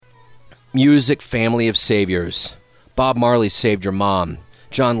Music family of saviors. Bob Marley saved your mom.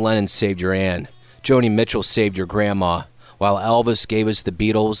 John Lennon saved your aunt. Joni Mitchell saved your grandma. While Elvis gave us the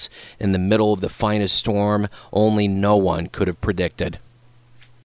Beatles in the middle of the finest storm only no one could have predicted.